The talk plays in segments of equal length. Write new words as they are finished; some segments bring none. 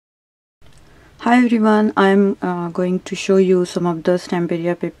Hi everyone, I'm going to show you some of the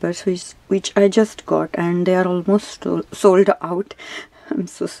Stamperia papers which I just got, and they are almost sold out. I'm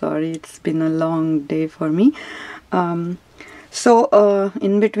so sorry, it's been a long day for me. In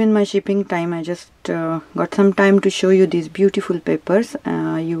between my shipping time, I just got some time to show you these beautiful papers.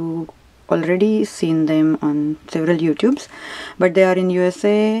 You already seen them on several YouTubes, but they are in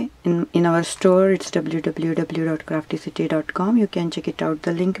USA in our store. It's www.craftycity.com. You can check it out,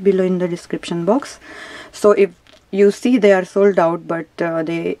 the link below in the description box. So if you see, they are sold out, but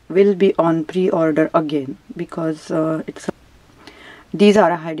they will be on pre-order again because these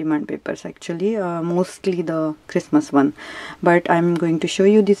are high demand papers actually, mostly the Christmas one. But I'm going to show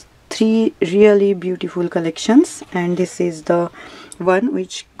you these three really beautiful collections, and this is the one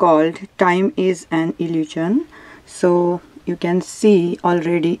which called Time is an Illusion. So you can see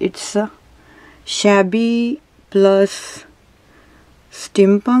already it's a shabby plus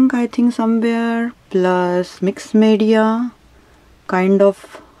steampunk, I think, somewhere, plus mixed media kind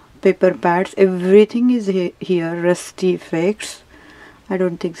of paper pads. Everything is here, rusty effects. I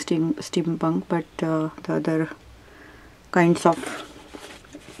don't think steampunk, but the other kinds of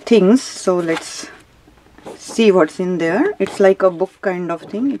things. So let's see what's in there. It's like a book kind of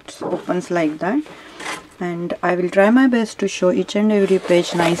thing. It opens like that, and I will try my best to show each and every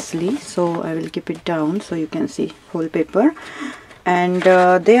page nicely. So I will keep it down so you can see whole paper. And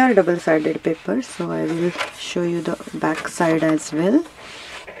they are double-sided papers, so I will show you the back side as well.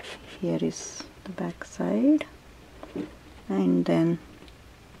 Here is the back side, and then,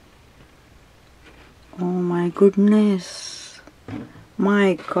 oh my goodness,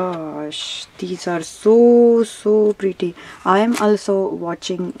 my gosh, these are so pretty. I am also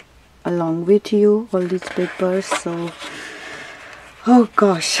watching along with you all these papers, so oh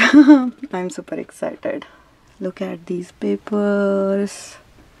gosh, I'm super excited. Look at these papers.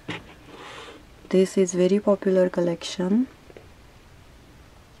 This is very popular collection.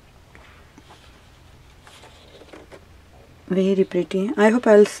 Very pretty. I hope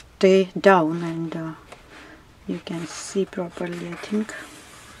I'll stay down and you can see properly, I think.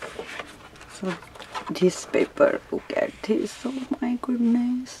 So this paper, look at this, oh my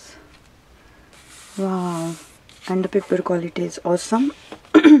goodness, wow. And the paper quality is awesome.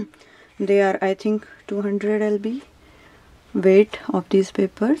 They are, I think, 200 lb weight of these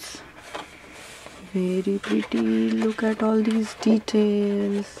papers. Very pretty. Look at all these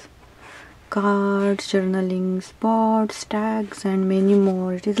details, cards, journaling spots, tags, and many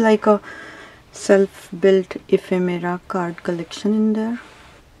more. It is like a self-built ephemera card collection in there.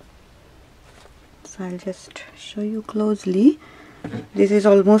 So I'll just show you closely. This is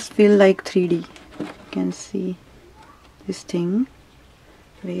almost feel like 3D. You can see this thing.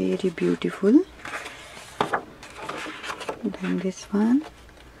 Very beautiful. Then this one,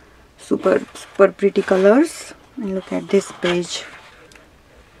 super pretty colors. And look at this page.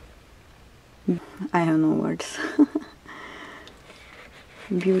 I have no words.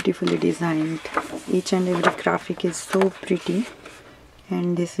 Beautifully designed. Each and every graphic is so pretty,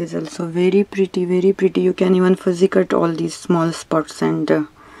 and this is also very pretty, very pretty. You can even fuzzy cut all these small spots and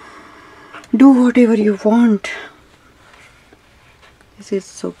do whatever you want. This is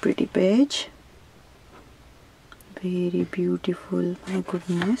so pretty page. Very beautiful, my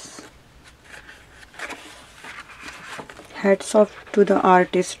goodness. Hats off to the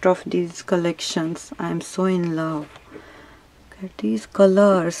artist of these collections. I am so in love. Look at these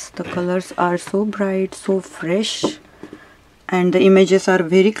colors. The colors are so bright, so fresh, and the images are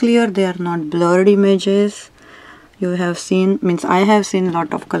very clear. They are not blurred images. You have seen, means I have seen a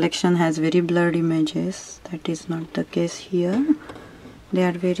lot of collection has very blurred images. That is not the case here. They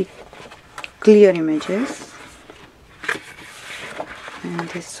are very clear images. And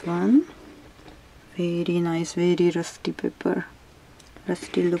this one, very nice, very rusty paper,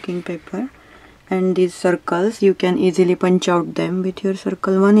 rusty looking paper. And these circles, you can easily punch out them with your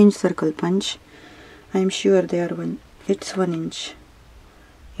circle, 1 inch circle punch. I'm sure they are it's 1 inch.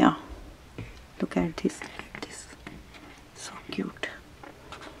 Yeah, look at this, so cute.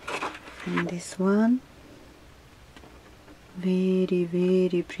 And this one,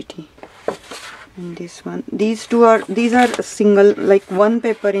 very pretty. And this one, these are single, like one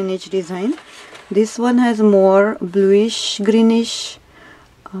paper in each design. This one has more bluish greenish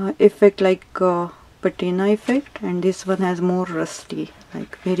effect, like patina effect, and this one has more rusty,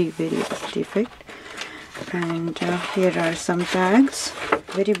 like very rusty effect. And here are some tags,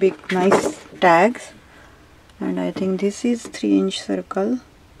 very big nice tags. And I think this is 3 inch circle.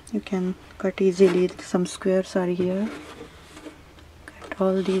 You can cut easily. Some squares are here. Cut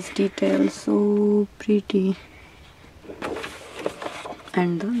all these details, so pretty.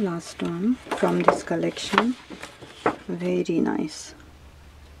 And the last one from this collection, very nice.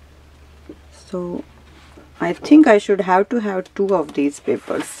 So I think I should have to have 2 of these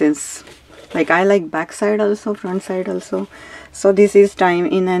papers, since like I like back side also, front side also. So this is Time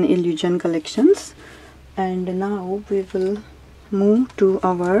in an Illusion collections. And now we will move to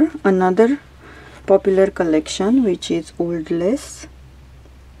our another popular collection, which is Old Lace.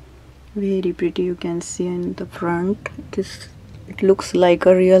 Very pretty, you can see in the front. It looks like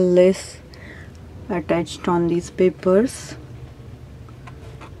a real lace attached on these papers.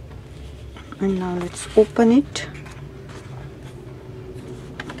 And now let's open it.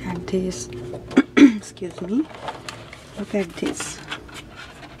 Look at this. Excuse me. Look at this.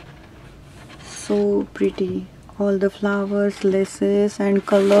 So pretty. All the flowers, laces and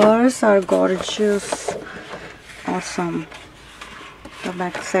colors are gorgeous. Awesome. The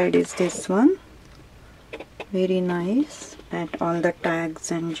back side is this one. Very nice. And all the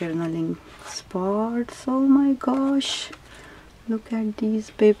tags and journaling spots. Oh my gosh. Look at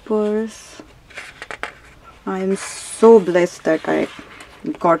these papers. I am so blessed that I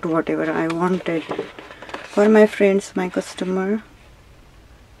got whatever I wanted for my friends, my customer.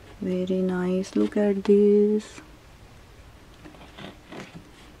 Very nice. Look at this.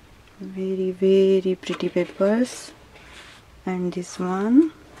 Very pretty papers. And this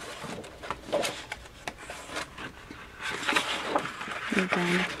one. And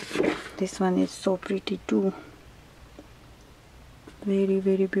then this one is so pretty too. Very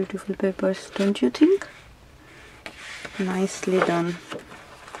beautiful papers, don't you think? Nicely done.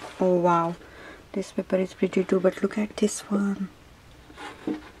 Oh wow, this paper is pretty too, but look at this one.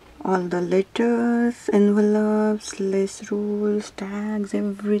 All the letters, envelopes, lace rules, tags,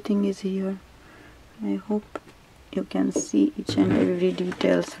 everything is here. I hope you can see each and every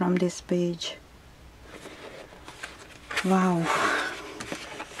details from this page. Wow,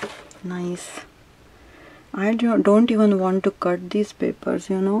 nice. I don't even want to cut these papers,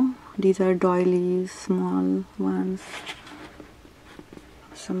 you know. These are doilies, small ones.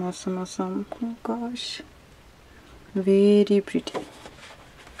 Awesome. Oh gosh. Very pretty.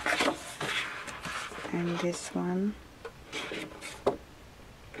 And this one.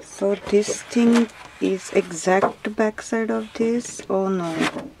 So this thing is exact backside of this. Oh no.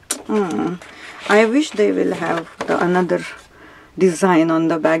 I wish they will have another design on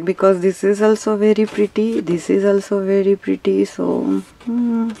the back, because this is also very pretty, this is also very pretty. So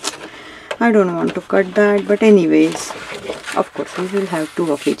I don't want to cut that, but anyways, of course we will have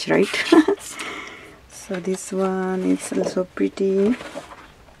 2 of each, right? So this one is also pretty.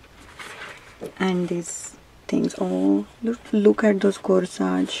 And these things, oh look at those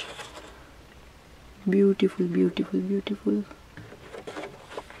corsage. Beautiful.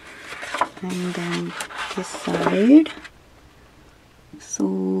 And then this side.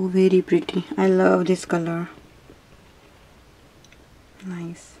 So very pretty. I love this color.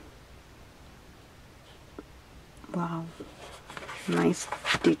 Nice. Wow. Nice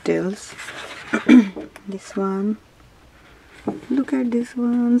details. This one. Look at this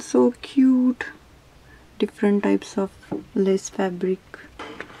one. So cute. Different types of lace fabric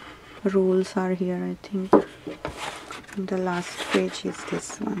rolls are here, I think. And the last page is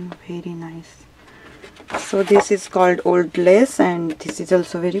this one. Very nice. So this is called Old Lace, and this is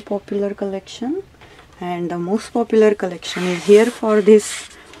also very popular collection. And the most popular collection is here for this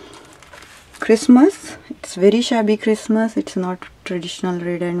Christmas. It's very shabby Christmas. It's not traditional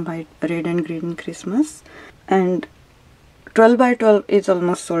red and green Christmas. And 12 by 12 is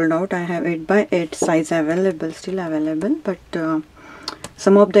almost sold out. I have 8 by 8 size available, still available, but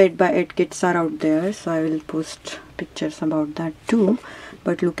some of the 8 by 8 kits are out there, so I will post pictures about that too.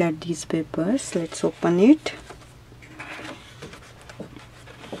 But look at these papers. Let's open it.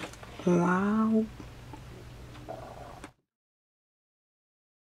 Wow.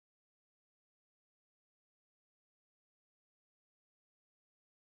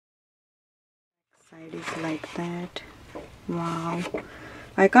 Side is like that. Wow.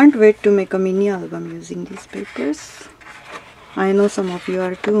 I can't wait to make a mini album using these papers. I know some of you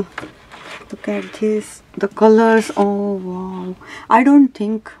are too. Look at this. The colors. Oh wow. I don't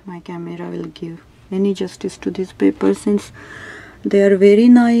think my camera will give any justice to these papers, since they are very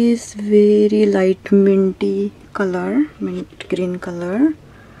nice, very light minty color, mint green color,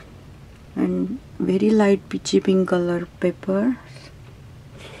 and very light peachy pink color paper.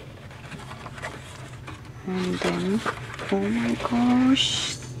 And then, oh my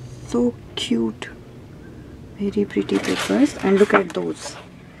gosh, so cute. Very pretty papers. And look at those.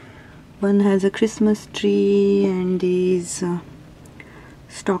 One has a Christmas tree and these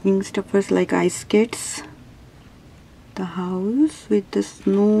stocking stuffers like ice skates. the house with the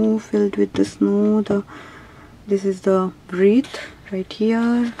snow, filled with the snow. This is the wreath right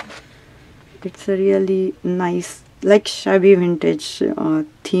here. It's a really nice, like shabby vintage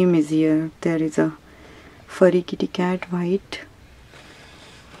theme is here. There is a furry kitty cat, white.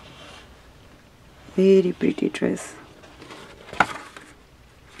 Very pretty dress.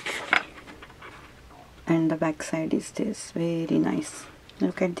 And the back side is this, very nice.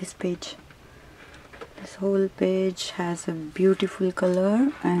 Look at this page. This whole page has a beautiful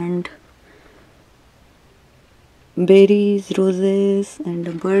color and berries, roses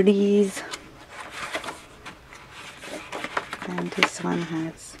and birdies. And this one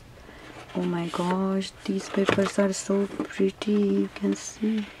has, oh my gosh, these papers are so pretty, you can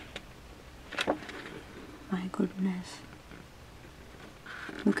see. My goodness,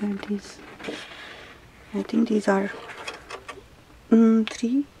 look at these. I think these are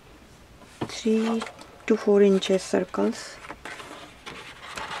 3 to 4 inches circles.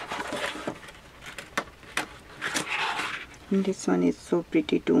 And this one is so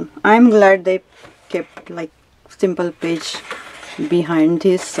pretty too. I'm glad they kept like simple page behind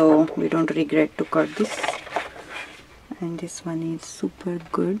this, so we don't regret to cut this. And this one is super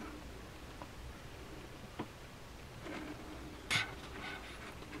good.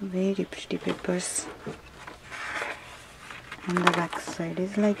 Very pretty papers. And the back side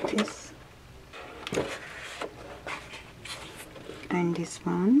is like this. And this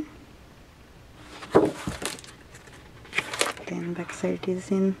one. Then back side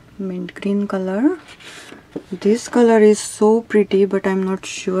is in mint green color. This color is so pretty, but I'm not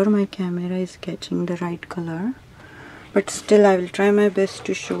sure my camera is catching the right color. But still I will try my best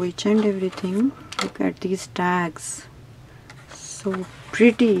to show each and everything. Look at these tags. So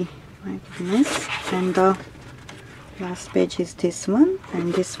pretty, my goodness. And the last page is this one,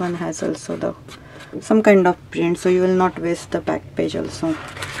 and this one has also some kind of print, so you will not waste the back page also.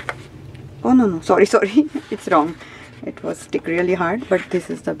 Oh no, sorry, it's wrong. It was stick really hard, but this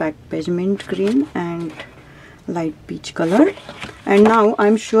is the back page, mint green and light peach color. And now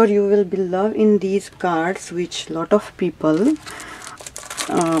I'm sure you will be love in these cards, which lot of people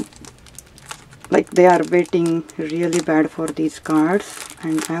like they are waiting really bad for these cards,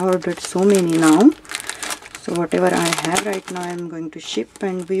 and I ordered so many now. So whatever I have right now I'm going to ship,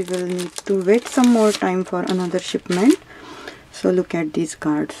 and we will need to wait some more time for another shipment. So look at these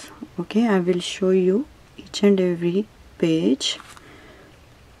cards. Okay, I will show you each and every page,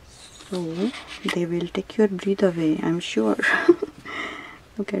 so they will take your breath away, I'm sure.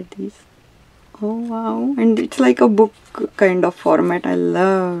 Look at these. Oh wow, and it's like a book kind of format. I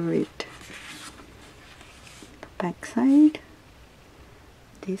love it. The back side,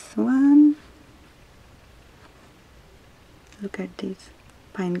 this one. Look at these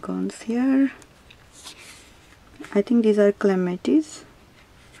pine cones here. I think these are clematis.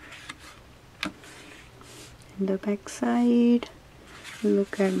 And the back side,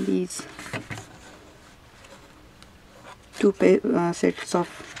 look at these two sets of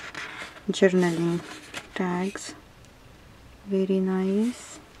journaling tags. Very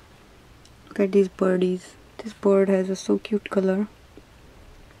nice. Look at these birdies. This bird has a so cute color.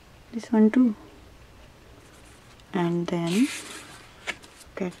 This one too. And then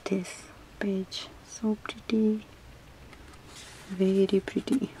look at this page, so pretty, very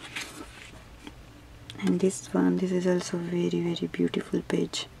pretty. And this one, this is also very beautiful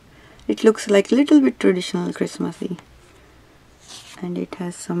page. It looks like little bit traditional Christmassy, and it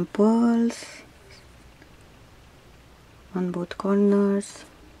has some pearls on both corners.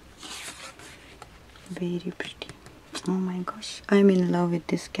 Very pretty. Oh my gosh, I'm in love with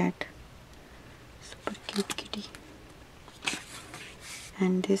this cat. Super cute kitty.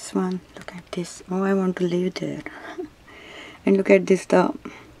 And this one, look at this. Oh, I want to live there. And look at this, the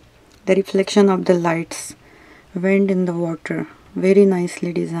reflection of the lights, wind in the water. Very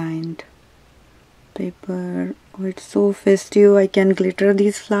nicely designed paper. Oh, it's so festive. I can glitter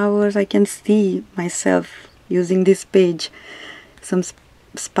these flowers. I can see myself using this page. Some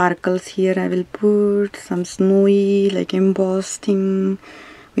sparkles here I will put, some snowy like embossed thing.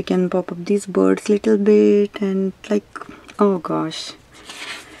 We can pop up these birds little bit, and like, oh gosh,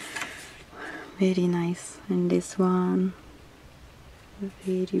 very nice. And this one,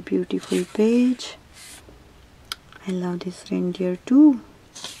 very beautiful page. I love this reindeer too.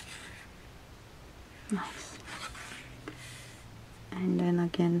 Nice. And then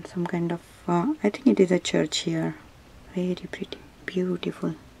again some kind of I think it is a church here. Very pretty,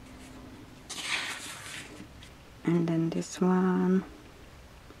 beautiful. And then this one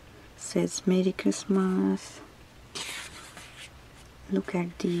says Merry Christmas. Look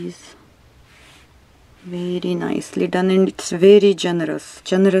at these. Very nicely done, and it's very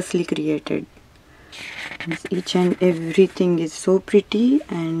generously created. Each and everything is so pretty,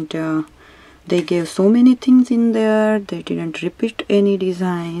 and they gave so many things in there. They didn't repeat any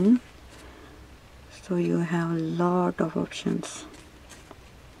design, so you have a lot of options.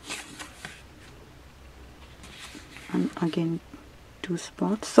 And again, 2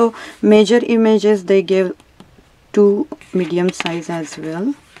 spots. So major images they gave 2 medium size as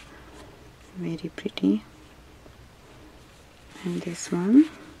well. Very pretty. And this one,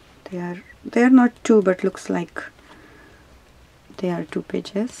 they are not 2, but looks like they are 2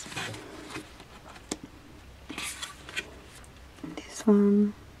 pages. This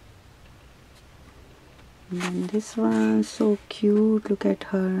one, and then this one, so cute. Look at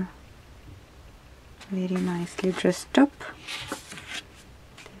her, very nicely dressed up.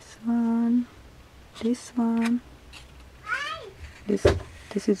 This one, this one,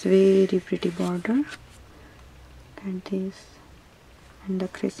 this is very pretty border. And this, and the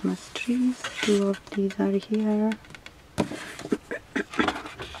Christmas trees, 2 of these are here.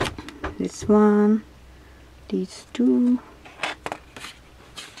 This one, these 2,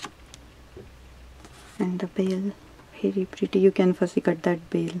 and the bale, very pretty. You can fussy cut that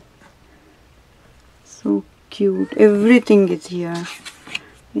bale, so cute. Everything is here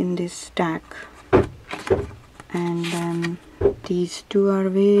in this stack. And then these 2 are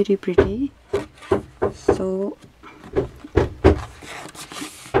very pretty. So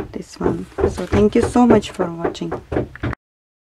this one. So thank you so much for watching.